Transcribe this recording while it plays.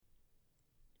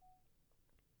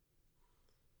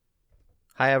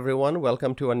Hi everyone,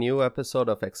 welcome to a new episode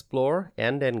of Explore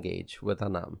and Engage with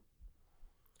Anam.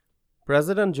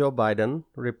 President Joe Biden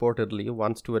reportedly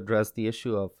wants to address the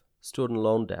issue of student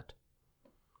loan debt.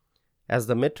 As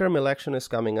the midterm election is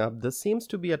coming up, this seems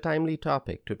to be a timely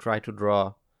topic to try to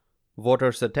draw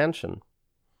voters' attention.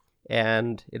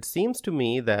 And it seems to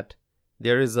me that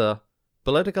there is a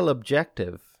political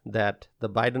objective that the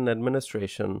Biden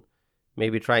administration may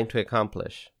be trying to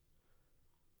accomplish.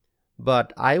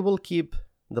 But I will keep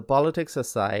the politics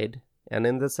aside, and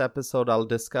in this episode, I'll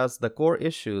discuss the core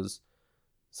issues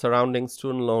surrounding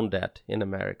student loan debt in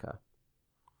America.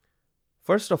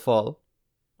 First of all,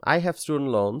 I have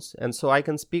student loans, and so I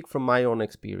can speak from my own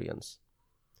experience.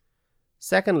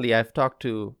 Secondly, I've talked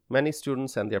to many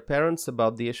students and their parents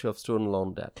about the issue of student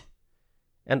loan debt.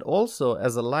 And also,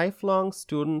 as a lifelong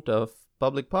student of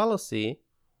public policy,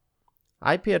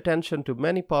 I pay attention to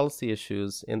many policy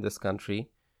issues in this country,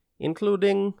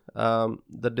 including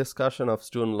the discussion of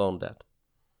student loan debt.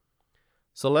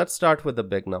 So let's start with the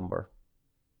big number.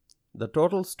 The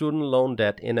total student loan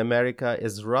debt in America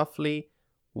is roughly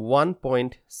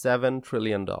 $1.7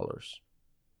 trillion.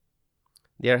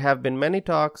 There have been many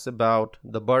talks about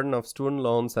the burden of student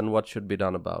loans and what should be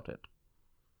done about it.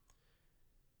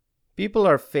 People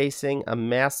are facing a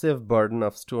massive burden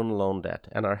of student loan debt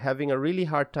and are having a really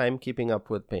hard time keeping up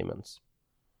with payments.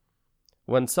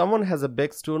 When someone has a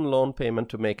big student loan payment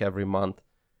to make every month,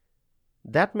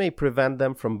 that may prevent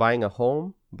them from buying a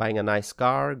home, buying a nice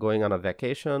car, going on a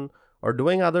vacation, or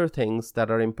doing other things that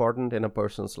are important in a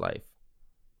person's life.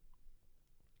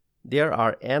 There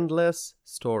are endless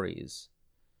stories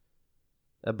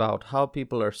about how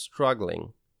people are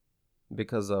struggling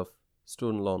because of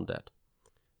student loan debt.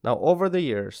 Now, over the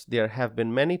years, there have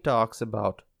been many talks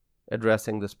about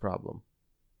addressing this problem.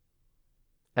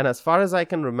 And as far as I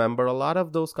can remember, a lot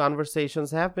of those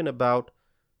conversations have been about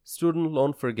student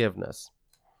loan forgiveness.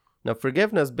 Now,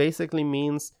 forgiveness basically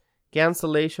means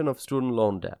cancellation of student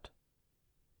loan debt.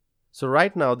 So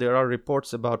right now, there are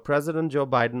reports about President Joe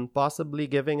Biden possibly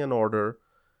giving an order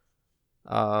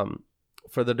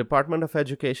for the Department of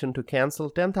Education to cancel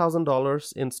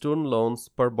 $10,000 in student loans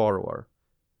per borrower,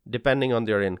 depending on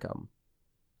their income.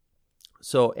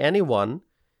 So anyone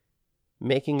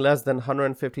making less than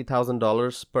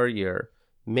 $150,000 per year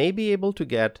may be able to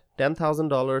get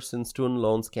 $10,000 in student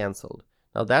loans canceled.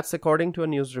 Now that's according to a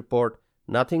news report.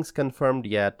 Nothing's confirmed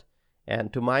yet,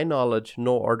 and to my knowledge,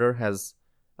 no order has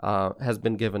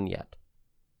been given yet.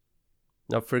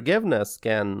 Now forgiveness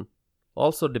can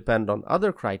also depend on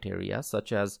other criteria,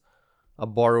 such as a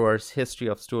borrower's history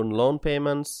of student loan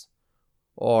payments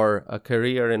or a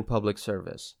career in public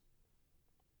service.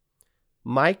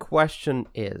 My question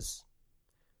is,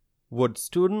 would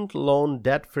student loan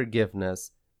debt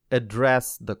forgiveness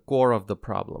address the core of the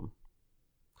problem?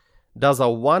 Does a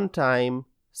one-time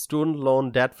student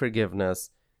loan debt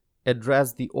forgiveness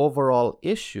address the overall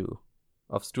issue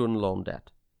of student loan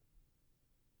debt?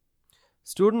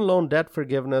 Student loan debt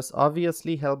forgiveness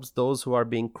obviously helps those who are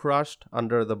being crushed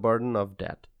under the burden of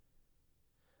debt.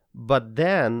 But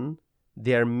then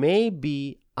there may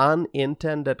be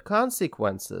unintended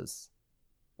consequences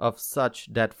of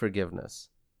such debt forgiveness,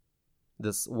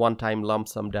 this one-time lump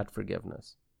sum debt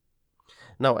forgiveness.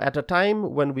 Now, at a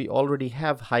time when we already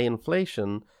have high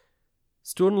inflation,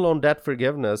 student loan debt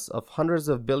forgiveness of hundreds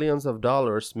of billions of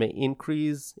dollars may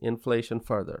increase inflation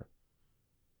further.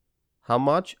 How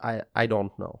much? I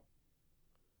don't know.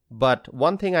 But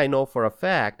one thing I know for a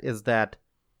fact is that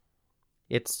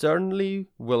it certainly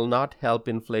will not help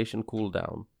inflation cool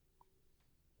down.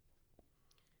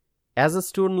 As a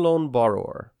student loan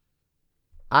borrower,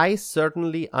 I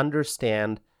certainly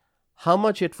understand how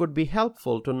much it would be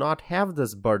helpful to not have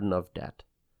this burden of debt.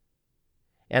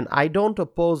 And I don't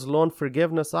oppose loan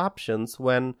forgiveness options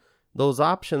when those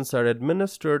options are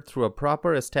administered through a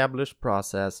proper established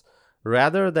process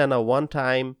rather than a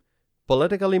one-time,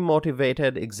 politically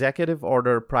motivated executive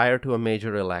order prior to a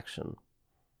major election.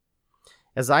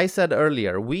 As I said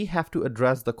earlier, we have to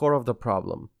address the core of the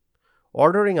problem.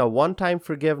 Ordering a one-time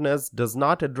forgiveness does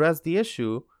not address the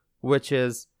issue, which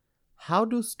is, how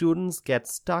do students get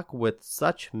stuck with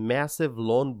such massive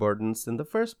loan burdens in the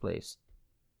first place?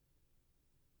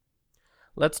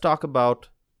 Let's talk about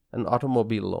an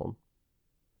automobile loan.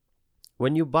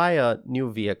 When you buy a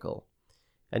new vehicle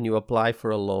and you apply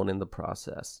for a loan in the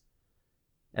process,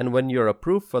 and when you're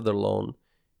approved for the loan,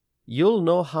 you'll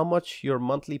know how much your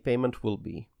monthly payment will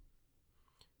be.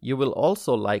 You will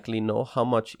also likely know how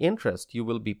much interest you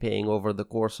will be paying over the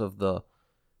course of the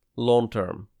loan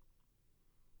term.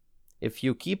 If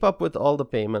you keep up with all the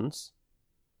payments,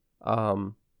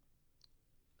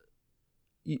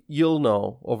 you'll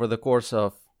know over the course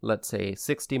of, let's say,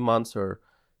 60 months or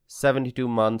 72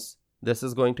 months, this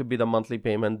is going to be the monthly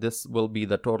payment. This will be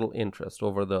the total interest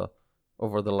over the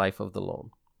life of the loan.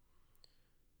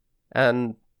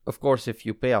 And of course, if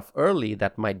you pay off early,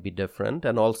 that might be different.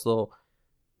 And also,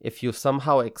 if you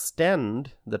somehow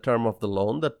extend the term of the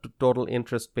loan, the total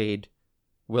interest paid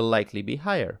will likely be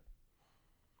higher.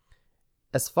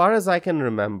 As far as I can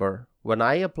remember, when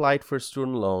I applied for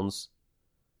student loans,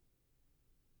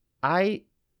 to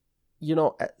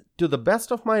the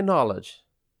best of my knowledge,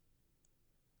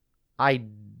 I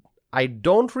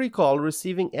don't recall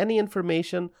receiving any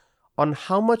information on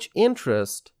how much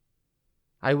interest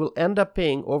I will end up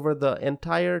paying over the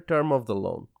entire term of the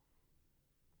loan.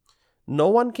 No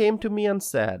one came to me and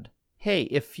said, hey,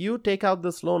 if you take out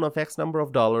this loan of X number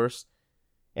of dollars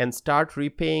and start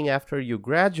repaying after you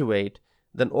graduate,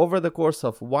 then over the course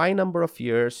of Y number of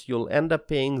years, you'll end up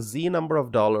paying Z number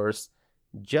of dollars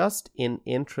just in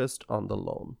interest on the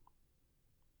loan.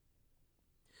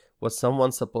 Was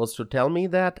someone supposed to tell me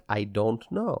that? I don't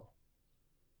know.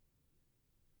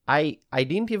 I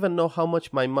didn't even know how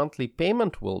much my monthly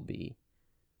payment will be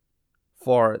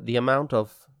for the amount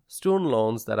of student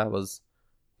loans that I was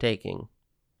taking.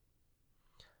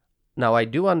 Now, I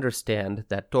do understand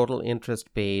that total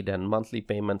interest paid and monthly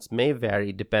payments may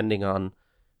vary depending on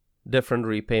different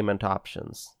repayment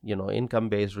options.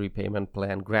 Income-based repayment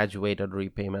plan, graduated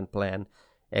repayment plan,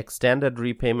 extended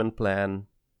repayment plan,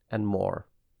 and more.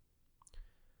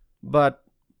 But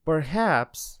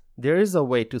perhaps there is a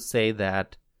way to say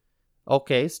that,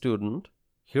 okay, student,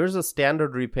 here's a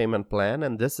standard repayment plan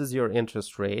and this is your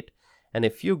interest rate. And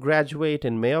if you graduate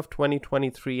in May of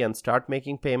 2023 and start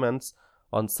making payments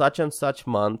on such and such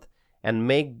month and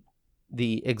make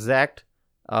the exact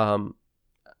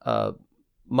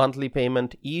monthly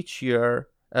payment each year,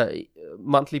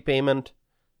 monthly payment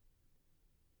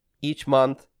each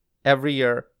month, every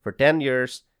year for 10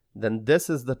 years, then this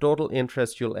is the total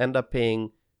interest you'll end up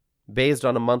paying based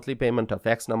on a monthly payment of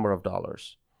X number of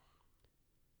dollars.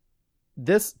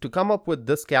 To come up with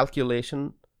this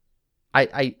calculation,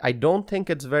 I don't think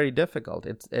it's very difficult.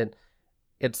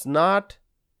 It's not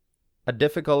a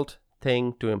difficult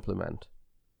thing to implement.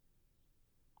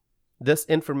 This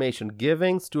information,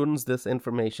 giving students this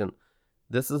information,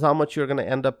 this is how much you're going to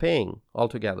end up paying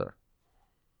altogether.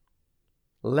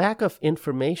 Lack of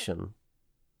information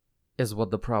is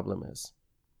what the problem is.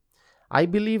 I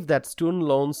believe that student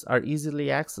loans are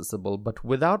easily accessible, but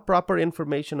without proper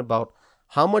information about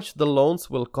how much the loans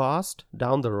will cost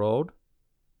down the road,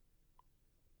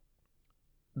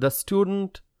 the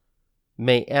student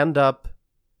may end up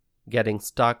getting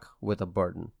stuck with a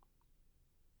burden.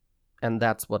 And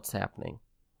that's what's happening.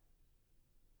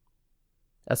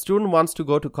 A student wants to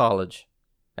go to college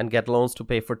and get loans to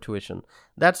pay for tuition.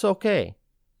 That's okay.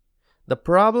 The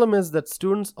problem is that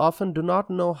students often do not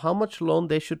know how much loan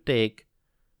they should take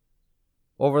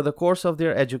over the course of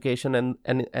their education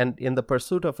and in the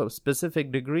pursuit of a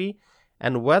specific degree,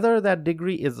 and whether that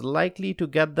degree is likely to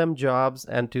get them jobs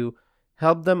and to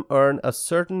help them earn a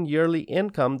certain yearly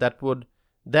income that would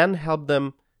then help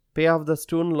them pay off the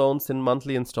student loans in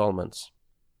monthly installments.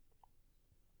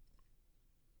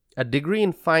 A degree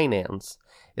in finance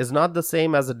is not the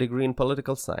same as a degree in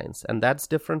political science, and that's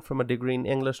different from a degree in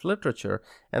English literature,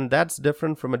 and that's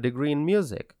different from a degree in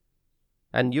music.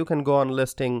 And you can go on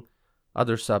listing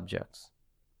other subjects.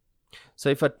 So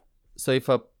if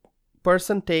a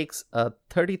person takes a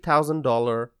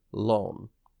 $30,000 loan,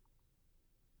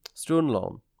 student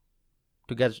loan,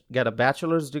 to get a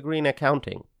bachelor's degree in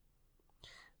accounting,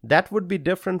 that would be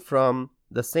different from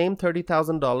the same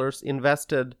 $30,000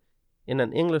 invested in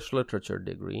an English literature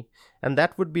degree, and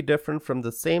that would be different from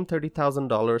the same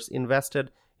 $30,000 invested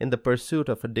in the pursuit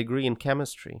of a degree in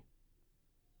chemistry.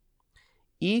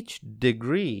 Each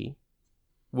degree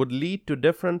would lead to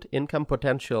different income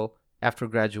potential after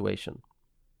graduation.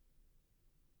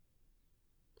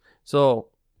 So,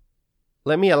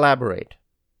 let me elaborate.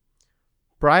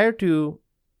 Prior to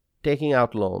taking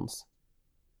out loans,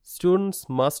 students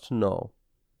must know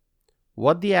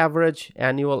what the average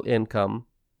annual income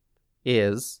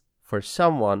is for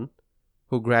someone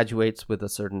who graduates with a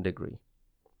certain degree.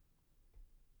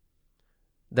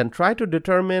 Then try to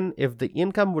determine if the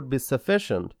income would be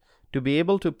sufficient to be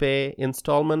able to pay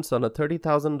installments on a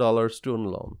 $30,000 student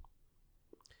loan.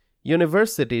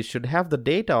 Universities should have the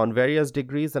data on various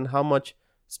degrees and how much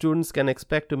students can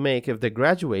expect to make if they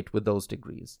graduate with those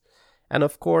degrees. And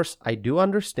of course, I do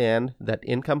understand that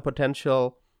income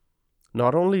potential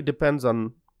not only depends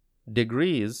on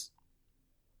degrees,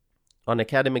 on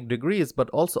academic degrees, but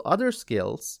also other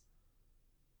skills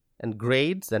and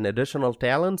grades and additional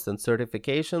talents and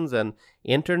certifications and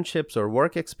internships or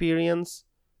work experience.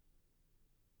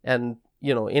 And,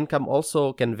 income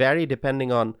also can vary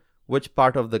depending on which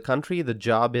part of the country the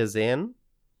job is in,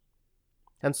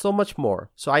 and so much more.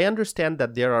 So I understand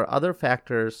that there are other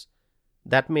factors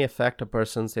that may affect a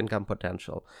person's income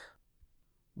potential.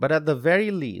 But at the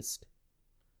very least,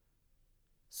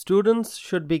 students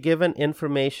should be given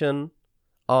information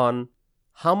on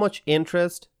how much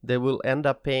interest they will end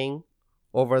up paying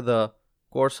over the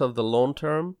course of the loan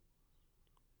term,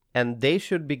 and they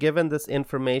should be given this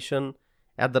information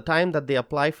at the time that they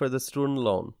apply for the student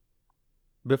loan,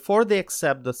 before they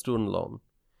accept the student loan.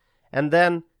 And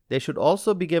then they should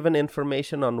also be given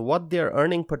information on what their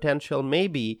earning potential may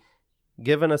be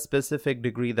given a specific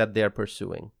degree that they are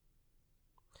pursuing.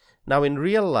 Now, in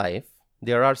real life,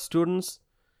 there are students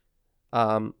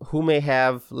who may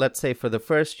have, let's say for the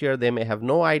first year, they may have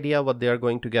no idea what they are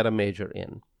going to get a major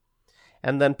in.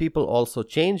 And then people also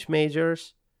change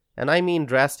majors, and I mean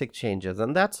drastic changes,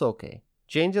 and that's okay.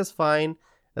 Change is fine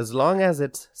as long as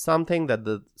it's something that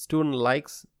the student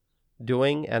likes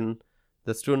doing and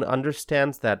the student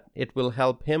understands that it will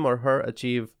help him or her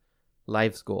achieve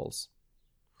life's goals.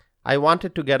 I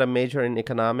wanted to get a major in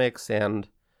economics, and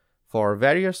for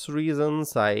various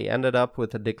reasons, I ended up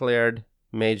with a declared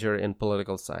major in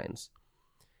political science.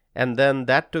 And then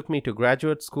that took me to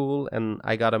graduate school, and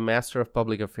I got a Master of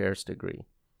Public Affairs degree.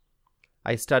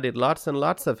 I studied lots and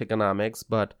lots of economics,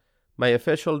 but my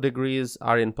official degrees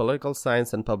are in political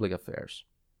science and public affairs.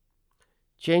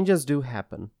 Changes do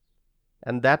happen,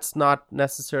 and that's not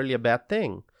necessarily a bad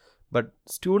thing, but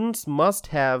students must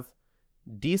have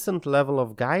decent level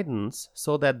of guidance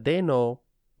so that they know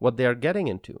what they are getting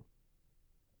into.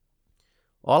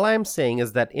 All I'm saying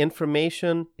is that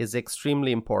information is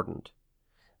extremely important.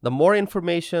 The more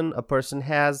information a person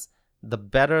has, the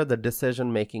better the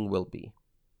decision making will be.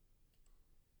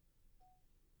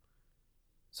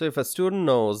 So if a student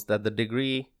knows that the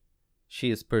degree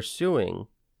she is pursuing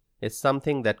is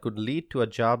something that could lead to a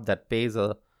job that pays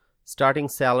a starting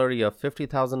salary of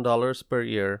 $50,000 per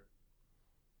year,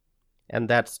 and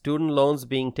that student loans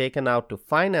being taken out to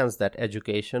finance that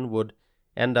education would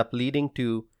end up leading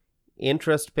to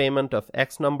interest payment of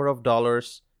X number of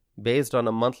dollars based on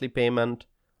a monthly payment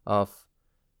of,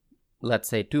 let's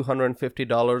say,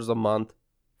 $250 a month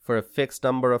for a fixed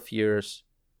number of years.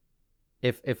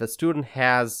 If a student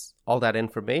has all that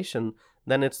information,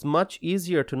 then it's much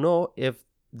easier to know if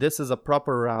this is a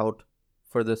proper route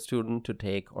for the student to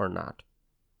take or not.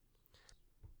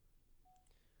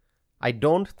 I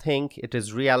don't think it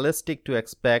is realistic to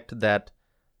expect that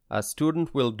a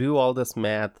student will do all this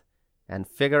math and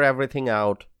figure everything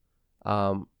out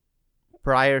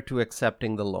prior to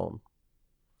accepting the loan.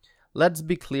 Let's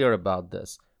be clear about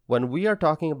this. When we are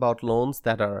talking about loans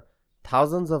that are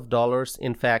thousands of dollars,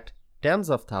 in fact,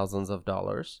 tens of thousands of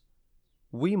dollars,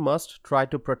 we must try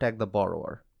to protect the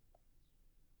borrower.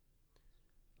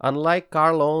 Unlike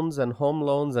car loans and home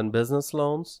loans and business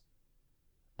loans,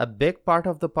 a big part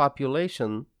of the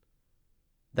population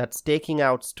that's taking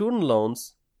out student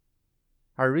loans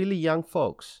are really young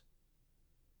folks.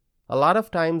 A lot of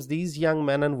times these young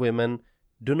men and women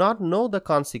do not know the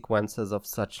consequences of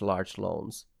such large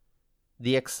loans.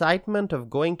 The excitement of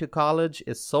going to college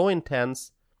is so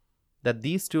intense that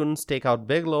these students take out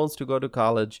big loans to go to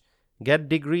college, get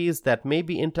degrees that may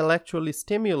be intellectually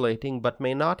stimulating but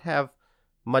may not have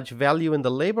much value in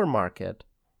the labor market,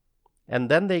 and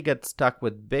then they get stuck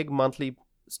with big monthly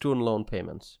student loan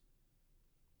payments.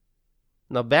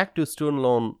 Now back to student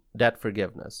loan debt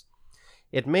forgiveness.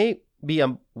 It may be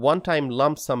a one-time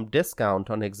lump sum discount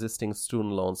on existing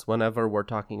student loans whenever we're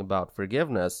talking about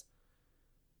forgiveness,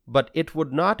 but it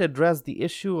would not address the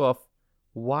issue of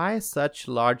why such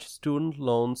large student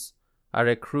loans are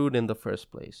accrued in the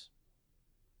first place.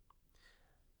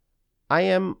 I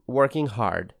am working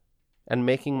hard and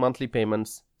making monthly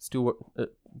payments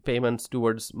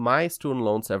towards my student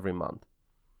loans every month.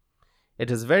 It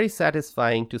is very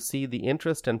satisfying to see the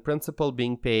interest and principal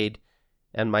being paid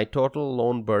and my total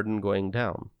loan burden going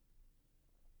down.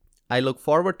 I look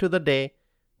forward to the day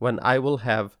when I will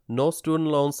have no student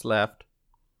loans left,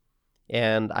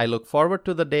 and I look forward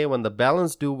to the day when the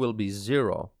balance due will be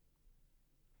zero.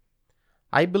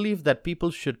 I believe that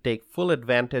people should take full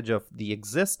advantage of the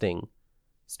existing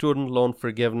student loan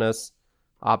forgiveness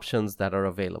options that are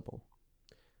available.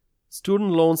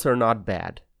 Student loans are not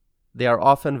bad. They are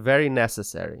often very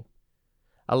necessary.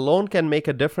 A loan can make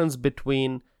a difference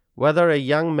between whether a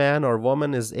young man or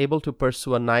woman is able to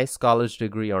pursue a nice college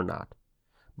degree or not.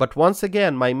 But once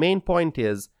again, my main point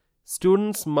is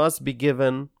students must be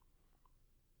given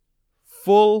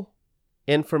full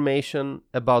information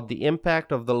about the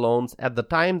impact of the loans at the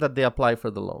time that they apply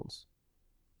for the loans.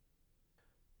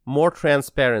 More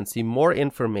transparency, more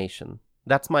information.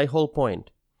 That's my whole point.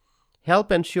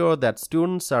 Help ensure that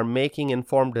students are making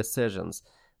informed decisions.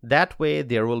 That way,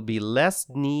 there will be less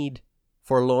need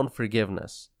for loan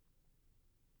forgiveness.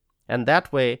 And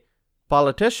that way,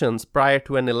 politicians prior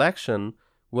to an election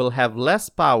will have less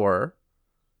power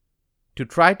to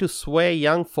try to sway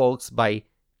young folks by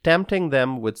tempting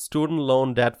them with student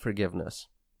loan debt forgiveness.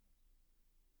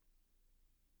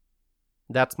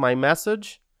 That's my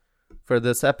message for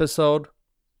this episode.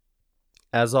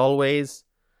 As always,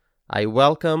 I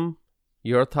welcome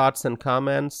your thoughts and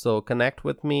comments, so connect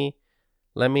with me.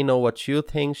 Let me know what you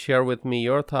think. Share with me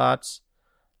your thoughts.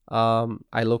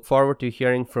 I look forward to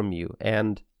hearing from you,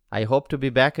 and I hope to be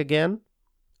back again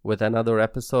with another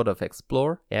episode of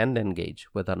Explore and Engage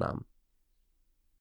with Anam.